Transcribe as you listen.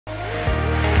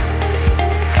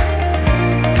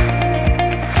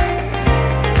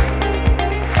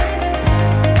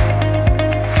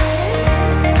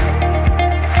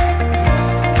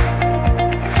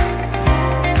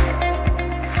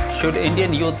Should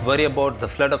Indian youth worry about the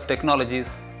flood of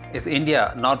technologies? Is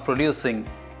India not producing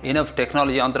enough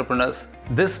technology entrepreneurs?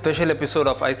 This special episode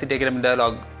of ICT Academy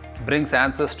Dialogue brings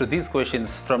answers to these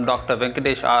questions from Dr.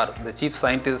 Venkatesh R, the Chief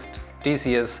Scientist,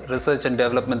 TCS Research and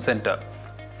Development Center.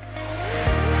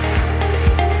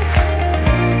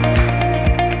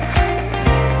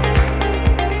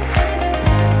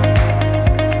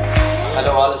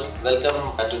 Hello all,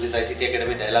 welcome to this ICT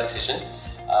Academy Dialogue session.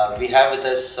 We have with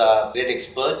us a great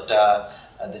expert,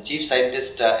 the Chief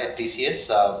Scientist at TCS,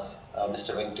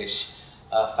 Mr. Venkatesh.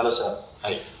 Hello sir.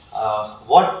 Hi.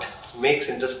 What makes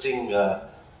interesting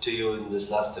to you in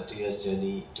this last 30 years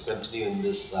journey to continue in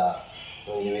this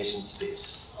innovation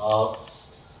space?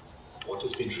 What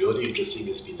has been really interesting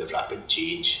has been the rapid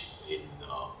change in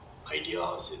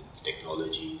ideas, in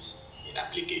technologies, in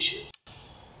applications.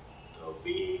 The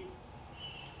way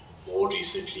more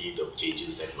recently the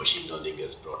changes that machine learning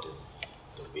has brought in,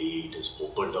 the way it has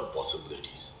opened up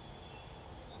possibilities,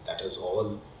 and that has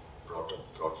all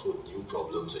brought forth new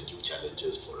problems and new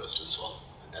challenges for us to solve,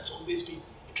 and that's always been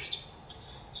interesting.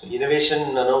 So innovation,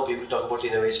 I know people talk about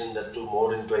innovation, that too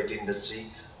more into IT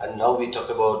industry, and now we talk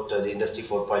about the Industry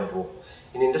 4.0.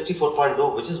 In Industry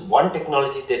 4.0, which is one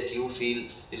technology that you feel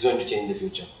is going to change the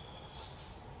future?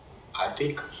 I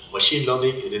think machine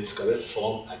learning in its current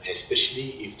form, and especially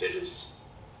if there is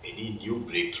any new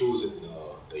breakthroughs in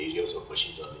the areas of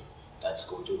machine learning, that's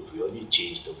going to really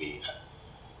change the way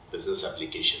business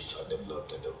applications are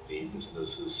developed and the way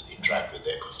businesses interact with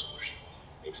their customers,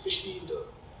 especially in the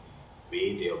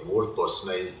way they are more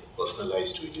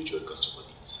personalized to individual customer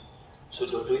needs. So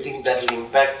do you think that will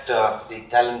impact the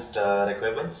talent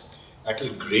requirements? That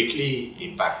will greatly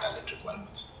impact talent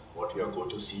requirements. What we are going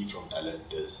to see from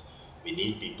talent is we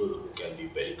need people who can be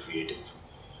very creative,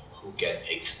 who can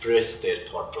express their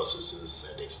thought processes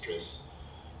and express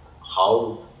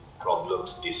how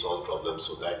they solve problems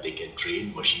so that they can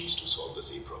train machines to solve the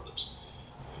same problems.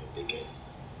 And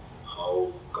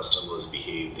how customers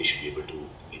behave, they should be able to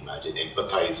imagine,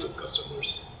 empathize with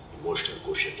customers. Emotional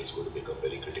quotient is going to become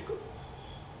very critical.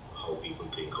 How people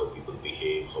think, how people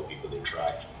behave, how people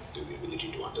interact, the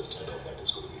ability to understand all that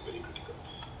is going to be very critical.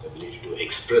 The ability to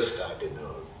express that in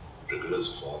a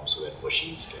rigorous form so that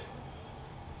machines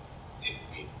can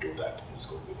do that is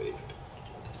going to be very critical.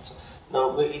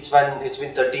 Now, it's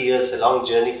been 30 years, a long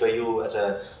journey for you as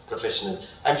a professional.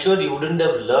 I'm sure you wouldn't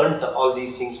have learned all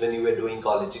these things when you were doing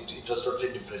college. It was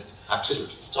totally different.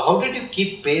 Absolutely. So how did you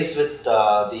keep pace with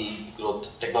the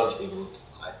growth, technological growth?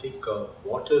 I think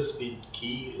what has been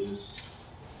key is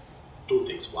two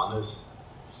things. One is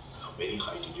a very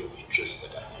high degree of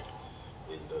interest that I had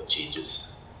in the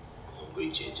changes,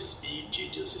 ongoing changes, be it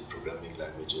changes in programming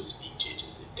languages, be it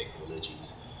changes in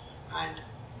technologies, and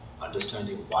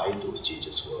understanding why those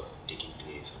changes were taking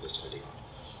place, understanding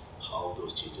how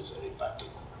those changes are impacting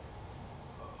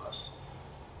us.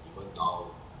 Even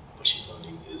now, machine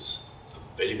learning is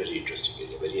a very, very interesting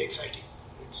area, very exciting.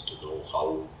 It's to know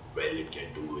how well it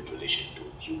can do in relation to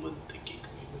human thinking,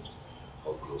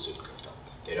 how close it can come.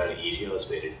 There are areas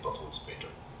where it performs better.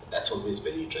 That's always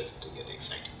very interesting and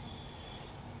exciting.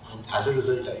 And as a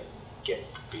result, I kept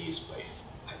pace by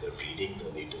either reading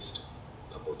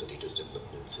about the latest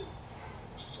developments in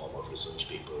form of research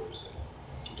papers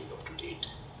and keeping up to date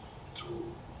through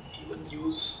even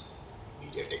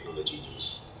media technology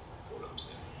news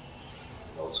forums,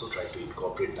 and also try to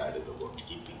incorporate that in the work,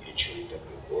 ensuring that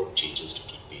my work changes to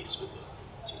keep pace with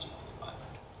the changing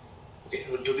environment. Okay,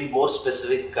 to be more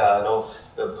specific, can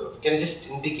you just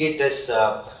indicate us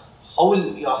how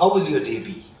will your day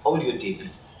be? How will your day be?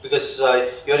 Because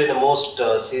you're in a most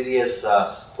serious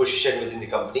position within the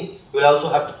company, you will also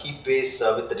have to keep pace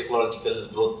with the technological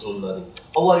growth through learning.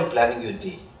 How are you planning your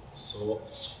day? So,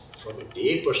 from a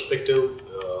day perspective,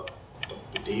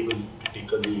 the day will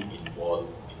typically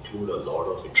include a lot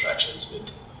of interactions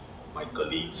with my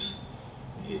colleagues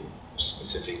in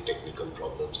specific technical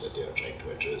problems that they are trying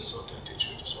to address or that they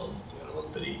try to solve. They are all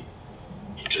very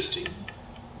interesting,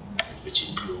 which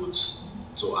includes,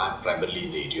 so I'm primarily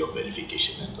in the area of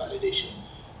verification and validation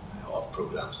of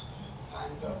programs,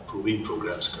 and proving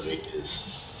programs correct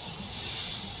is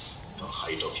the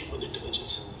height of human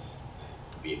intelligence,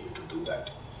 and to be able to do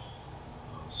that.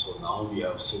 So now we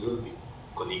have several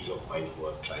colleagues of mine who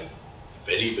are trying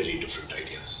very, very different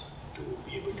ideas to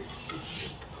be able to prove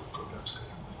programs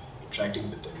correct.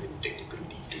 Interacting with them in technical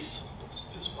details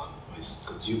on this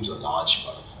consumes a large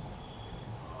part of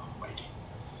my day.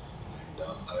 And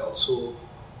I also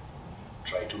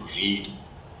try to read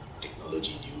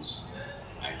technology news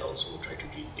and also try to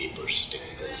read papers,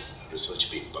 technical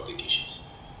research publications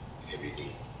every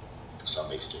day to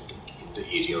some extent in the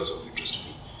areas of interest to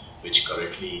me. which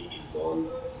currently involve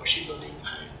machine learning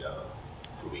and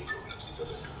proving programs. These are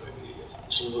the two primary areas.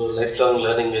 So lifelong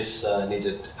learning is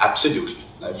needed. Absolutely.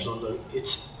 Lifelong learning,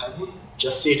 I would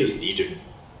just say it is needed.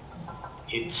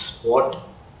 It's what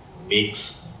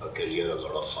makes a career a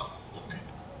lot of fun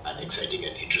and exciting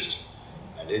and interesting.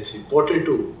 And it's important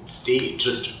to stay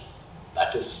interested.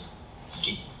 That is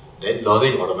key. Then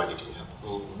learning automatically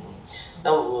happens.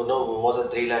 Now, more than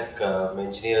 3 lakh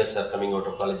engineers are coming out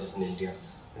of colleges in India,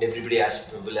 and everybody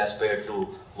will aspire to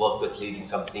work with leading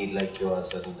companies like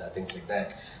yours and things like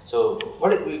that. So,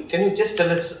 can you just tell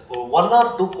us 1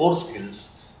 or 2 core skills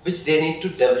which they need to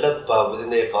develop within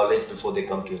their college before they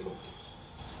come to your company?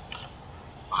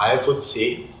 I would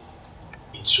say,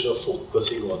 instead of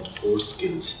focusing on core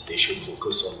skills, they should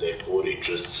focus on their core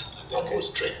interests and their core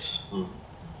strengths,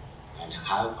 and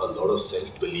have a lot of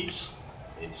self-belief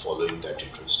in following that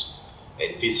interest.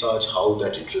 Envisage how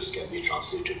that interest can be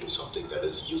translated to something that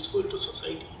is useful to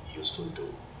society, useful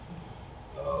to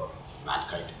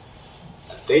mankind,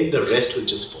 and then the rest will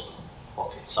just follow.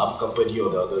 Okay. Some company or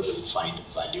the other will find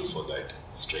value for that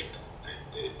strength, and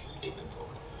they will take them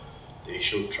forward. They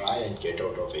should try and get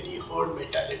out of any herd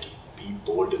mentality. Be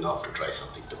bold enough to try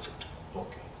something different.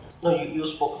 Okay. Now, you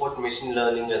spoke about machine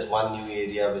learning as one new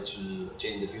area which will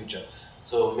change the future.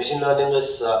 So, machine learning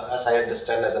is, as I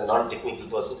understand, as a non-technical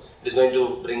person, it is going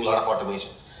to bring a lot of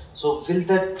automation. So, will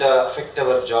that affect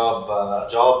our job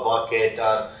market,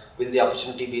 or will the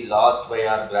opportunity be lost by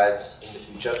our grads in the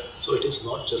future? So it is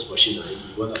not just machine learning,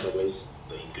 even otherwise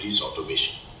the increased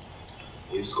automation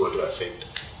is going to affect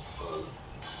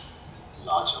a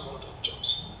large amount of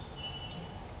jobs,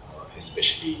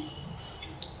 especially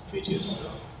in various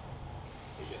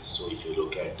areas. So if you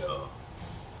look at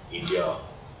India,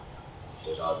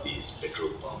 there are these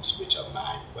petrol pumps which are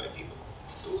manned by people.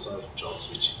 Those are jobs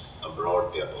which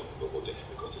abroad they are over there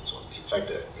because it's all. In fact,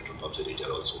 the petrol pumps in India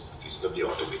are also reasonably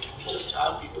automated. We just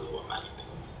have people who are manning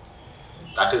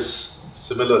them. That is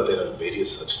similar. There are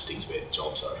various such things where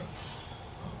jobs are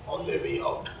on their way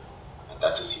out, and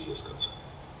that's a serious concern.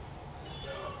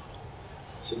 And,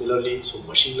 similarly, so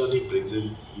machine learning brings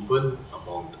in even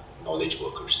among knowledge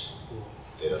workers.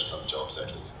 There are some jobs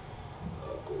that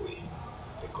will go away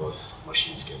because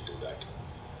machines can do that,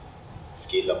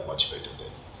 scale up much better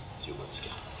than humans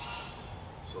can.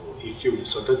 So if you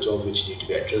certain jobs which need to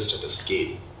be addressed at a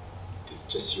scale,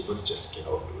 humans just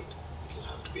cannot do it. It will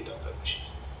have to be done by machines.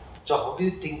 So how do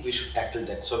you think we should tackle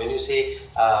that? So when you say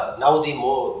now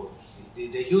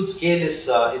the huge scale is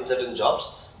in certain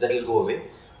jobs that will go away.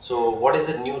 So what is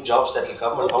the new jobs that will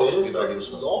come and how there should is we produce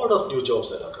a them? lot of new jobs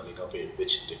that are coming up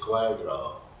which require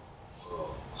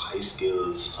high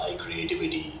skills, high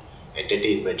creativity.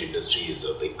 Entertainment industry is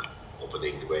a big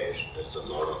opening where there is a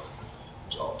lot of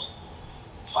jobs.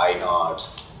 Fine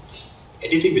arts,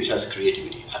 anything which has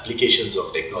creativity, applications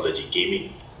of technology,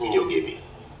 gaming, video gaming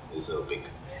is a big.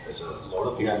 There's a lot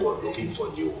of people who are looking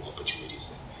for new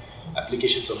opportunities there.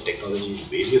 Applications of technology in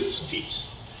various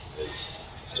fields.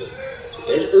 So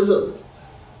there is in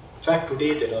fact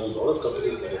today there are a lot of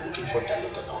companies that are looking for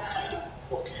talent and not finding them.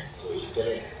 Okay. So if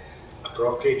there are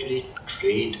appropriately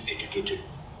trained, educated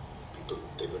people,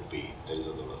 there is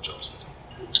a lot of jobs for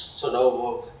them. So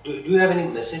now, do you have any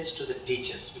message to the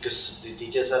teachers? Because the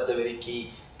teachers are the very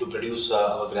key to produce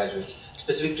our graduates,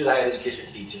 specific to the higher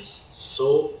education teachers.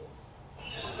 So,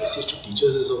 my message to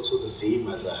teachers is also the same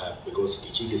as I have, because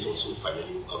teaching is also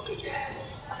finally a career,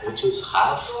 which is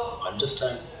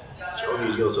understand your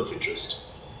areas of interest,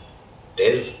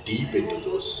 delve deep into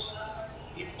those,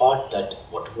 impart that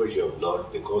whatever you have learned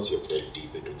because you have delved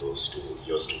deep into those to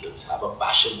your students. Have a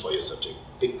passion for your subject,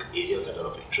 pick areas that are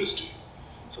of interest to you,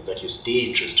 so that you stay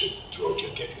interested throughout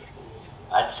your career,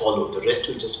 and follow. The rest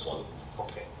will just follow.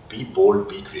 Okay. Be bold,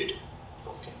 be creative.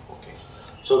 Okay.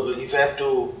 So if I have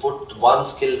to put one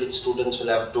skill which students will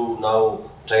have to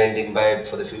now try and imbibe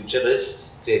for the future is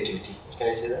creativity. Can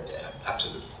I say that? Yeah,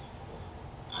 absolutely.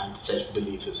 And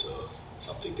self-belief is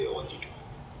something they all need.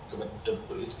 But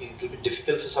it will be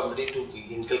difficult for somebody to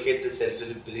inculcate the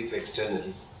self-belief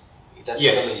externally. It has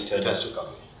Yes, to come it has to come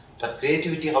in. But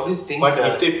creativity, how do you think? But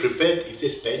if they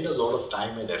spend a lot of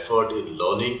time and effort in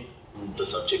learning the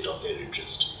subject of their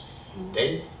interest,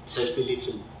 then self-belief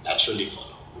will naturally follow.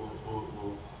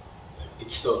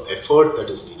 It's the effort that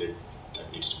is needed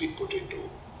that needs to be put into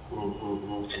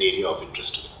an area of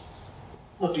interest to them.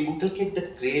 No, to inculcate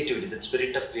that creativity, that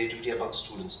spirit of creativity among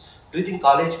students, do you think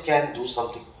college can do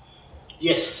something?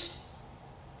 Yes.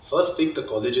 First thing the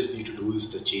colleges need to do is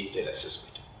to change their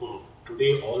assessment.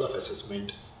 Today, all of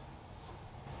assessment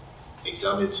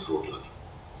examines rote learning,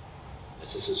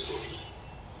 assesses rote learning,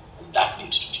 and that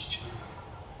needs to change.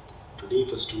 Today,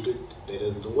 if a student, there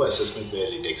is no assessment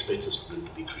where it expects a student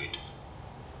to be creative.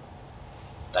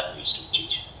 That needs to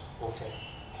change. Okay.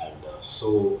 And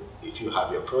so, if you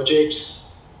have your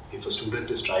projects, if a student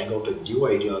is trying out a new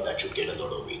idea, that should get a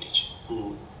lot of weightage,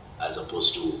 as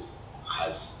opposed to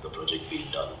has the project been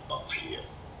done bug-free here.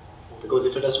 Because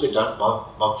if it has to be done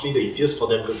bug-free, the easiest for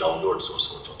them to download source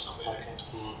code from somewhere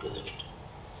and present it.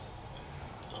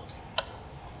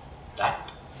 Okay.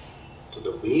 So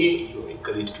the way you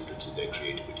encourage students in their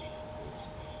creativity is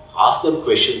ask them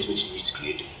questions which needs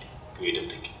creative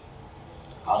thinking.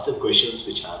 Ask them questions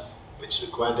which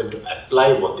require them to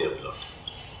apply what they have learned,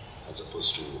 as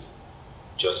opposed to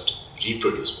just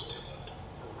reproduce what they have learned.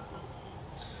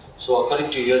 So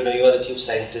according to you, you are a chief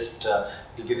scientist, it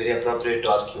will be very appropriate to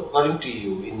ask you, according to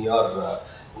you, in your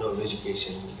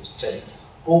education, study,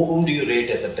 whom do you rate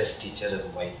as the best teacher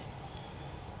and why?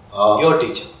 Your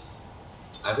teacher.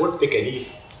 I won't pick any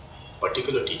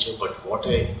particular teacher, but what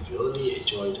I really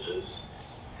enjoyed is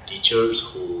teachers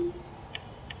who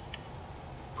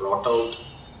brought out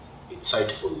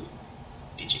insightful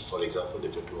teaching. For example,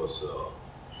 if it was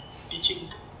teaching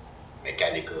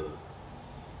mechanical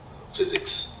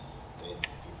physics, then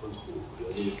people who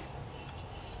really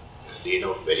laid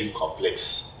out very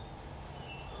complex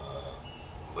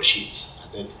machines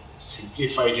and then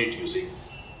simplified it using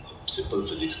a simple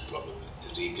physics problem,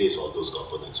 replace all those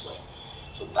components by.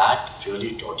 So that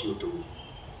really taught you to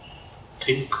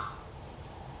think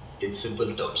in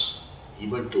simple terms,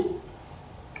 even to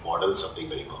model something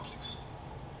very complex.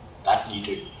 That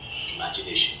needed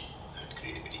imagination and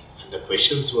creativity. And the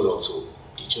questions were also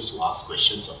teachers who asked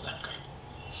questions of that kind,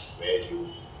 where you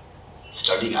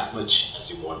study as much as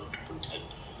you want to help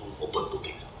open book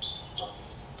exams,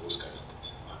 those kind of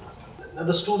things. Now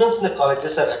the students in the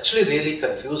colleges are actually really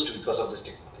confused because of this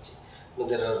technology.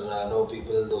 There are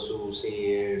people, those who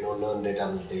say learn data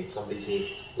analytics, somebody says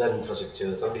learn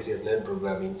infrastructure, somebody says learn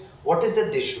programming. What is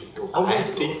that they should do? I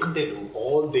think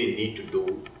all they need to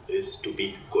do is to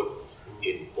be good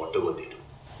in whatever they do.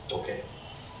 Okay.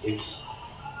 It's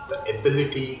the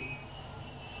ability,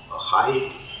 a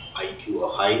high IQ, a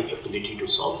high ability to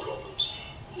solve problems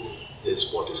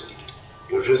is what is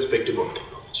needed, irrespective of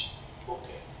technology.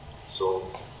 Okay. So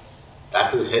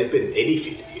that will help in any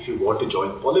field. If you want to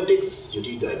join politics, you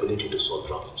need the ability to solve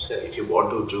problems. If you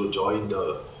want to join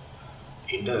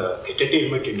in the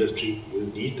entertainment industry,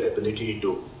 you need the ability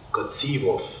to conceive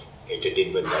of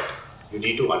entertainment, that you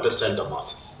need to understand the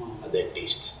masses and their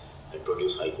tastes and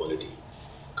produce high quality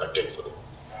content for them.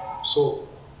 So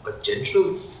a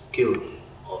general skill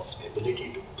of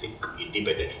ability to think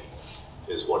independently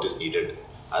is what is needed,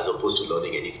 as opposed to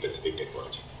learning any specific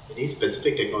technology. Any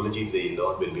specific technology they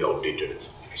learn will be outdated in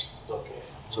some years. Okay.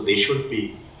 So they shouldn't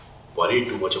be worried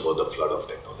too much about the flood of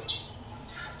technologies.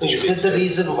 Is that the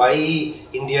reason why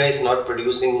India is not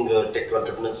producing tech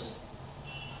entrepreneurs?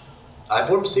 I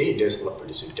won't say India is not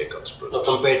producing tech entrepreneurs.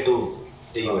 No, compared to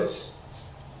the US.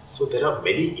 So there are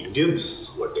many Indians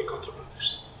who are tech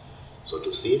entrepreneurs. So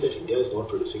to say that India is not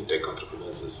producing tech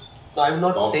entrepreneurs is... No, I'm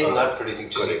not saying not producing.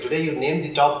 Today you name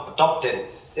the top 10.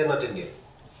 They're not Indian.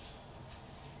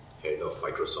 Head of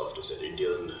Microsoft is an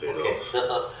Indian,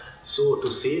 So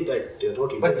to say that they're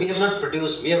not Indian... But we have not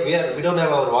produced, we don't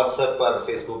have our WhatsApp or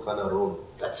Facebook on our own.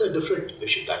 That's a different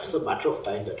issue. That's a matter of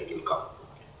time that it will come.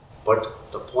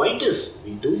 But the point is,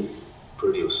 we do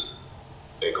produce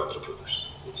tech entrepreneurs.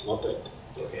 It's not that.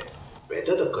 Okay.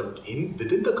 Whether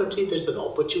within the country there's an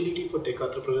opportunity for tech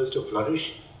entrepreneurs to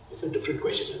flourish is a different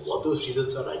question. And what those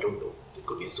reasons are, I don't know. It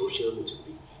could be social, it could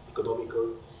be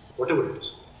economical, whatever it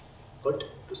is. But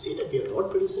to say that we are not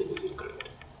producing is incorrect.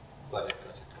 Got it.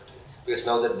 Because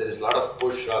now that there is a lot of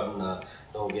push on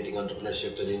getting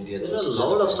entrepreneurship in India. There are a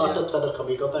lot of startups that are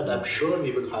coming up, and I'm sure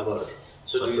we will have our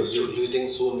success do you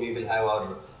think soon we will have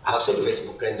our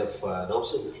Facebook kind of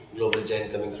global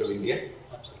giant coming from India?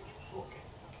 Absolutely.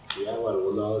 Okay. We have our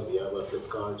Olas, we have our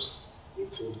Flipkarts, we'll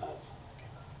soon have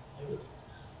everything.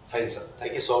 Fine, sir.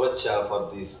 Thank you so much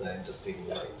for these interesting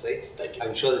insights. Thank you.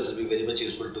 I'm sure this will be very much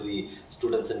useful to the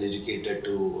students and educated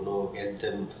to help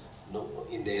them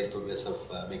in their progress of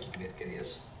making their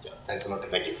careers. Yeah. Thanks a lot.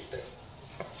 Thank you.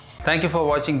 Thank you for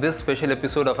watching this special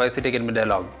episode of ICT Academy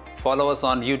Dialogue. Follow us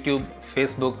on YouTube,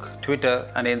 Facebook, Twitter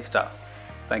and Insta.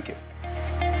 Thank you.